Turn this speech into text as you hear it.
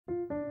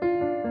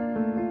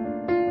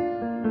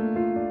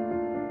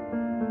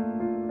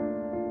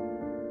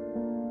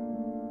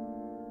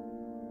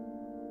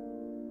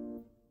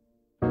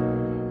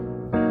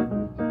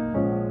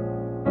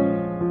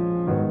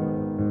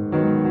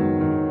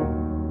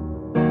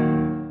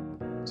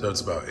So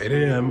it's about 8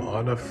 a.m.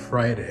 on a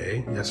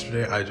Friday.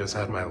 Yesterday, I just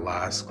had my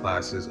last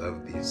classes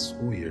of the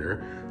school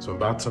year. So I'm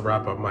about to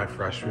wrap up my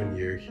freshman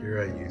year here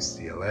at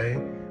UCLA.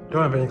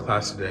 Don't have any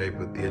class today,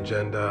 but the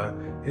agenda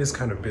is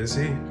kind of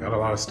busy. Got a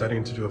lot of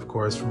studying to do, of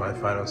course, for my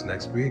finals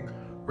next week.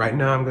 Right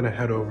now, I'm gonna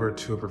head over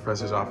to a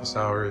professor's office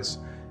hours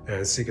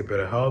and seek a bit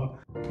of help.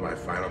 My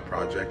final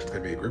project is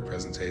gonna be a group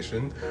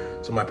presentation,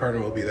 so my partner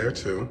will be there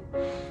too.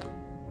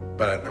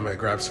 But I'm gonna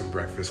grab some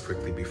breakfast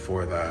quickly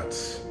before that.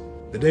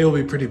 The day will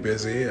be pretty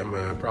busy. I'm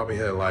gonna probably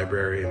hit a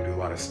library and do a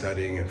lot of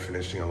studying and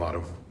finishing a lot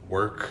of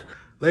work.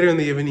 Later in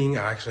the evening,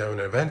 I actually have an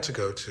event to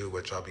go to,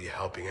 which I'll be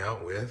helping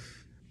out with.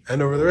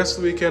 And over the rest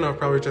of the weekend, I'll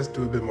probably just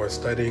do a bit more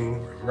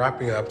studying,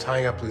 wrapping up,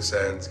 tying up loose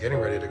ends, getting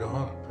ready to go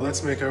home.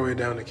 Let's make our way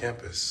down to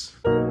campus.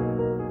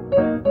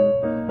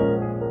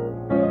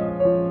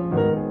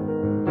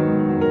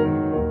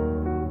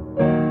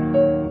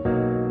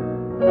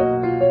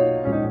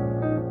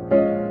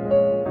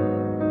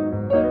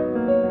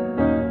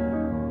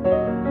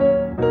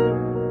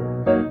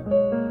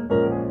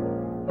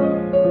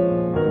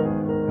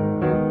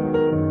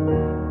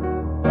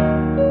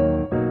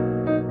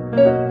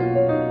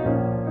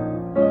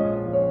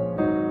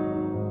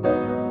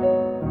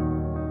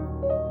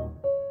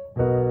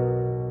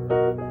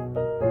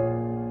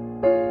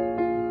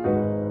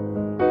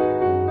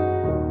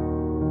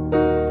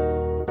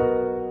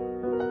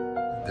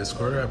 This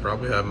quarter, I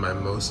probably have my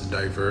most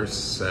diverse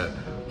set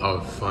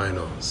of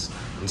finals.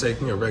 I'm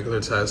taking a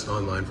regular test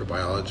online for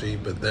biology,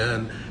 but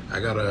then I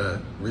got a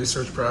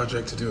research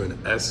project to do an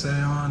essay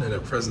on and a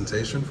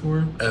presentation for,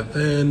 and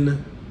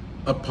then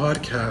a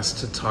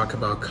podcast to talk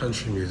about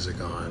country music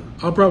on.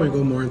 I'll probably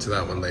go more into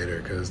that one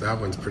later because that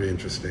one's pretty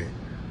interesting.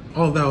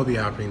 All of that will be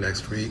happening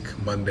next week,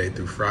 Monday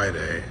through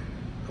Friday.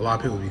 A lot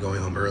of people will be going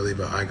home early,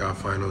 but I got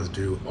finals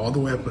due all the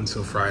way up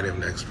until Friday of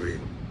next week,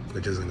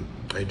 which isn't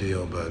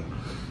ideal, but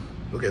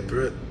we'll get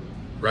through it.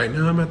 Right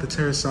now I'm at the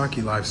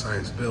Terasaki Life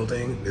Science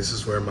building. This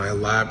is where my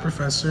lab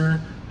professor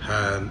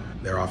had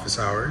their office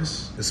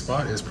hours. This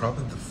spot is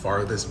probably the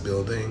farthest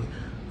building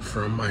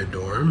from my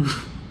dorm.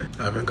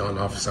 I haven't gone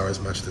office hours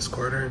much this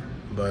quarter,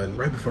 but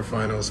right before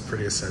finals,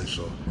 pretty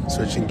essential.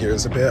 Switching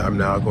gears a bit, I'm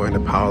now going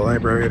to Powell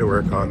Library to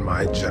work on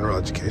my general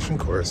education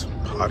course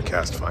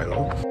podcast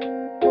final.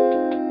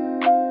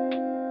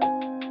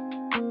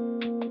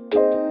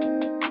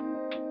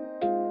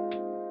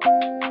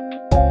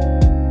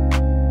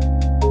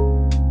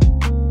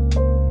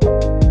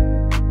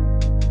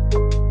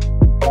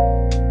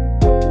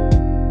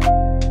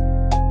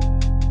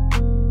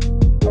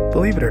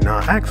 Believe it or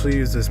not, I actually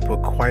used this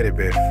book quite a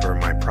bit for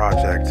my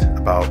project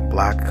about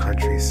Black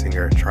country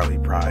singer Charlie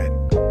Pride.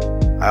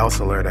 I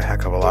also learned a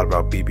heck of a lot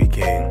about B.B.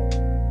 King,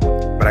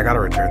 but I gotta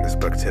return this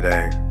book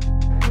today.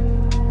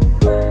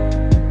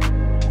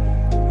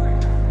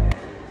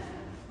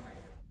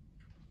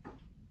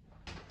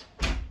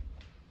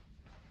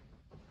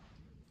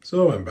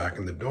 So I'm back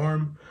in the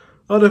dorm.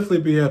 I'll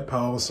definitely be at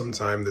Powell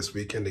sometime this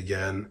weekend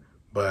again,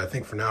 but I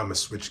think for now I'm gonna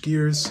switch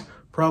gears.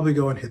 Probably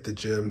go and hit the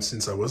gym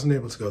since I wasn't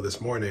able to go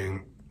this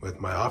morning with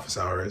my office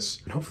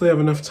hours. And hopefully I have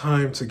enough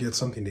time to get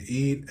something to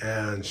eat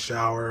and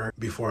shower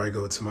before I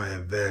go to my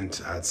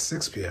event at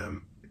 6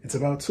 p.m. It's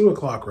about 2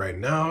 o'clock right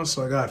now,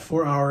 so I got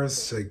 4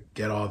 hours to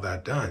get all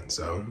that done.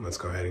 So let's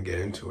go ahead and get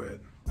into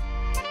it.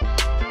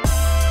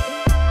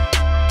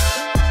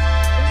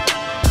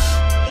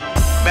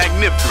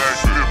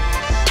 Magnificent.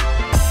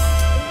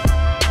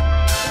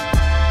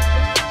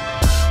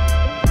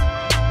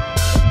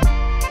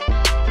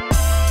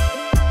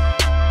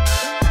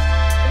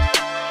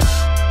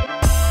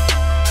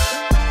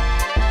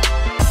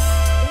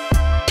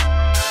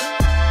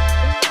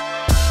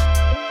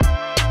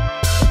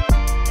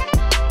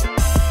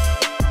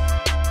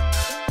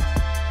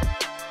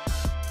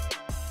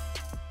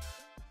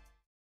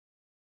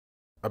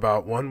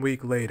 About 1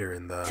 week later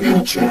in the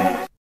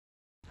future.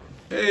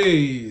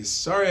 Hey,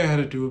 sorry I had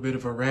to do a bit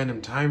of a random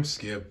time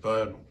skip,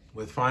 but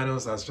with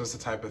finals, that's just the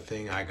type of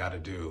thing I gotta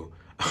do.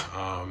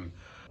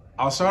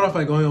 I'll start off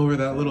by going over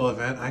that little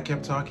event I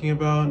kept talking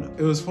about.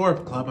 It was for a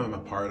club I'm a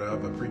part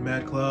of, a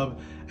pre-med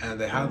club, and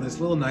they had this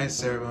little nice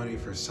ceremony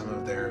for some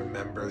of their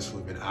members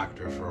who've been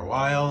active for a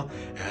while,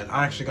 and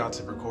I actually got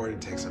to record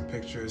and take some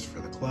pictures for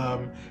the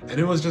club, and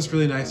it was just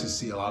really nice to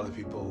see a lot of the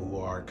people who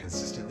are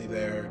consistently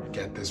there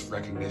get this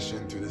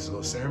recognition through this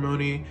little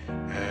ceremony,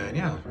 and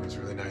yeah, it was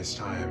a really nice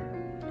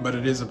time. But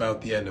it is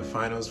about the end of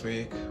finals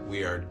week.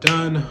 We are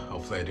done.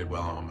 Hopefully I did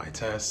well on my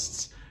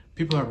tests.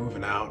 People are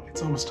moving out.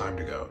 It's almost time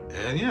to go.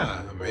 And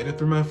yeah, I made it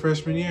through my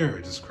freshman year,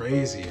 which is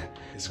crazy.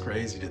 It's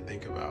crazy to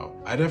think about.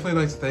 I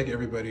definitely like to thank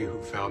everybody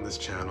who found this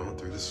channel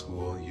through the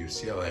school,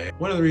 UCLA.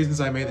 One of the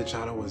reasons I made the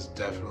channel was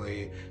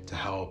definitely to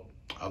help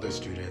other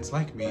students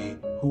like me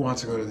who want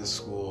to go to this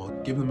school,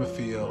 give them a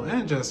feel,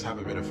 and just have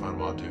a bit of fun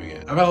while doing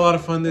it. I've had a lot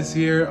of fun this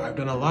year. I've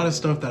done a lot of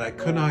stuff that I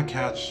could not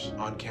catch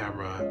on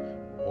camera,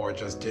 or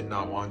just did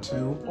not want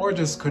to, or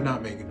just could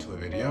not make into a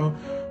video.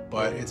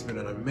 But it's been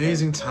an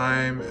amazing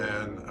time,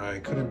 and I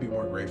couldn't be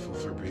more grateful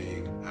for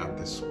being at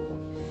this school.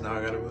 Now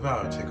I gotta move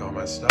out and take all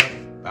my stuff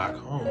back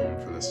home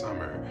for the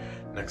summer.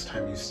 Next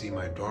time you see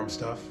my dorm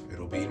stuff,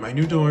 it'll be in my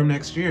new dorm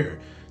next year.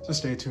 So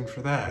stay tuned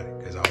for that,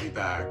 because I'll be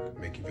back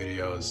making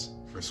videos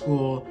for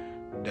school,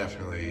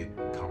 definitely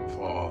come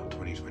fall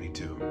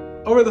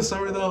 2022. Over the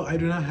summer though, I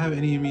do not have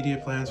any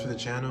immediate plans for the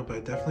channel,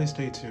 but definitely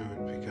stay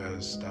tuned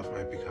because stuff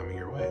might be coming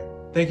your way.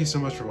 Thank you so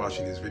much for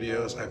watching these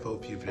videos. I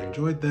hope you've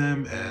enjoyed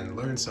them and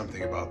learned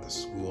something about the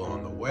school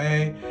on the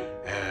way.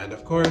 And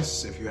of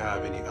course, if you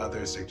have any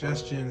other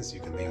suggestions, you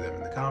can leave them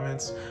in the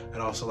comments.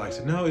 I'd also like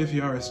to know, if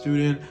you are a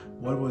student,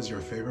 what was your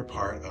favorite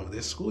part of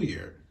this school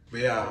year? But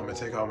yeah, I'm gonna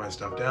take all my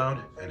stuff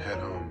down and head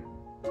home.